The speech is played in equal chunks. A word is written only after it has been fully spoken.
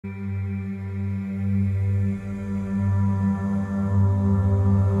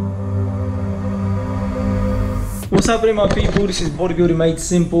What's happening, my people? This is Bodybuilding Made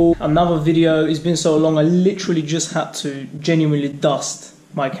Simple. Another video. It's been so long, I literally just had to genuinely dust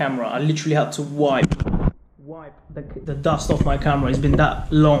my camera. I literally had to wipe the dust off my camera. It's been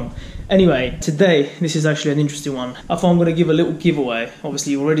that long. Anyway, today, this is actually an interesting one. I thought I'm going to give a little giveaway.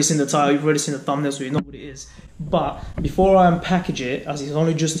 Obviously, you've already seen the title, you've already seen the thumbnail, so you know what it is. But before I unpackage it, as it's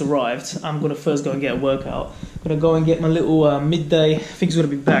only just arrived, I'm going to first go and get a workout. I'm going to go and get my little midday, I think it's going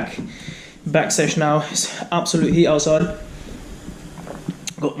to be back session now. It's absolute heat outside.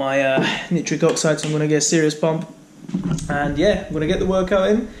 Got my nitric oxide, so I'm going to get a serious pump. And yeah, I'm going to get the workout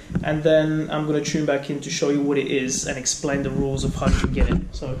in, and then I'm going to tune back in to show you what it is and explain the rules of how you can get it.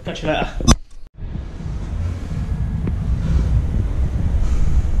 So catch you later.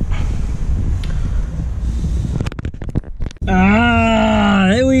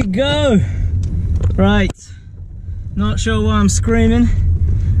 There we go. Right, not sure why I'm screaming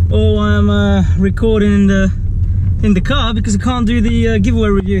or why I'm recording in the car, because I can't do the giveaway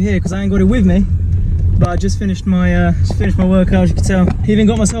review here because I ain't got it with me. But I just finished my workout, as you can tell. Even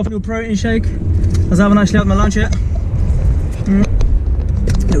got myself a little protein shake, as I haven't actually had my lunch yet.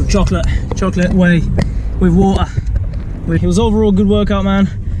 Little chocolate whey with water. It was overall a good workout, man.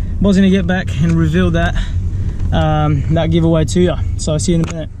 Buzzing to get back and reveal that giveaway to you. So I'll see you in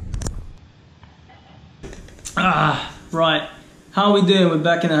a minute. Right. How are we doing? We're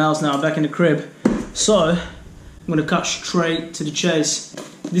back in the house now, back in the crib. So I'm gonna cut straight to the chase.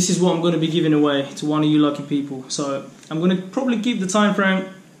 This is what I'm going to be giving away to one of you lucky people. So I'm going to probably keep the time frame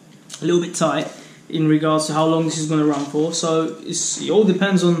a little bit tight in regards to how long this is going to run for. So it all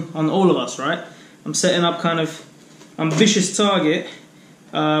depends on all of us, right? I'm setting up kind of ambitious target,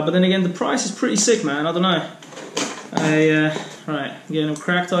 but then again the price is pretty sick, man. I don't know. Right, getting them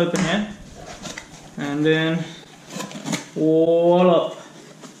cracked open here, and then voila.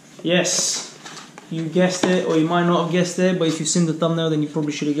 Yes. You guessed it, or you might not have guessed it, but if you've seen the thumbnail, then you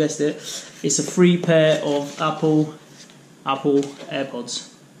probably should have guessed it. It's a free pair of Apple Airpods.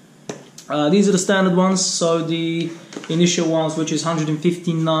 These are the standard ones, so the initial ones, which is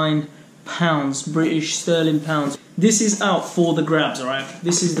 £159, British sterling pounds. This is out for the grabs, alright?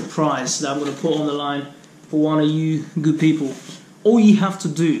 This is the prize that I'm going to put on the line for one of you good people. All you have to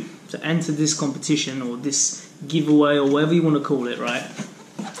do to enter this competition, or this giveaway, or whatever you want to call it, right,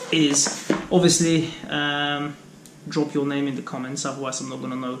 is obviously drop your name in the comments, otherwise I'm not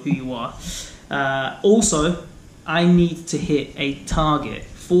going to know who you are. Also, I need to hit a target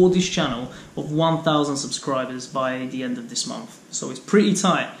for this channel of 1,000 subscribers by the end of this month. So it's pretty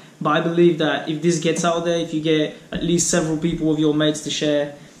tight, but I believe that if this gets out there, if you get at least several people of your mates to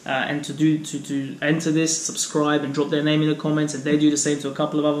share and to enter this, subscribe and drop their name in the comments, and they do the same to a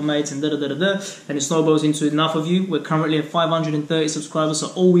couple of other mates, and and it snowballs into enough of you. We're currently at 530 subscribers, so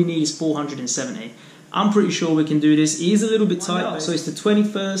all we need is 470. I'm pretty sure we can do this. It is a little bit tight, so it's the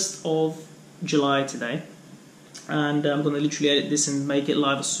 21st of July today, and I'm going to literally edit this and make it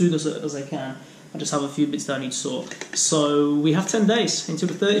live as soon as I can. I just have a few bits that I need to sort. So we have 10 days until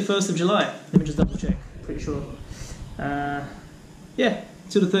the 31st of July. Let me just double check, pretty sure. Yeah.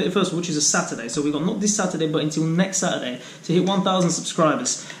 To the 31st, which is a Saturday. So we got not this Saturday, but until next Saturday to hit 1,000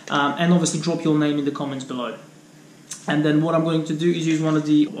 subscribers. And obviously drop your name in the comments below. And then what I'm going to do is use one of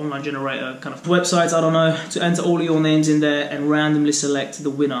the online generator kind of websites, I don't know, to enter all of your names in there and randomly select the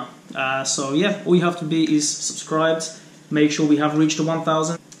winner. So yeah, all you have to be is subscribed. Make sure we have reached the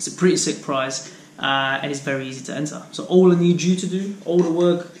 1,000. It's a pretty sick prize. And it's very easy to enter. So all I need you to do, all the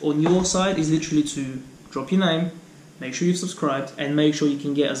work on your side, is literally to drop your name, make sure you've subscribed, and make sure you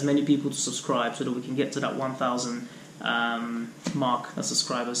can get as many people to subscribe so that we can get to that 1,000 mark of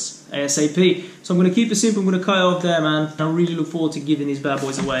subscribers ASAP. So I'm going to keep it simple. I'm going to cut it off there, man. I really look forward to giving these bad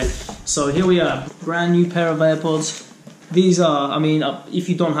boys away. So here we are, brand new pair of AirPods. These are, I mean, if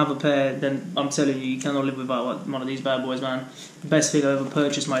you don't have a pair, then I'm telling you, you cannot live without one of these bad boys, man. Best thing I ever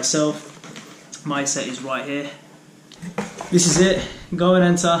purchased myself. My set is right here. This is it. Go and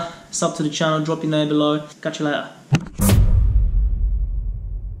enter. Sub to the channel. Drop your name below. Catch you later.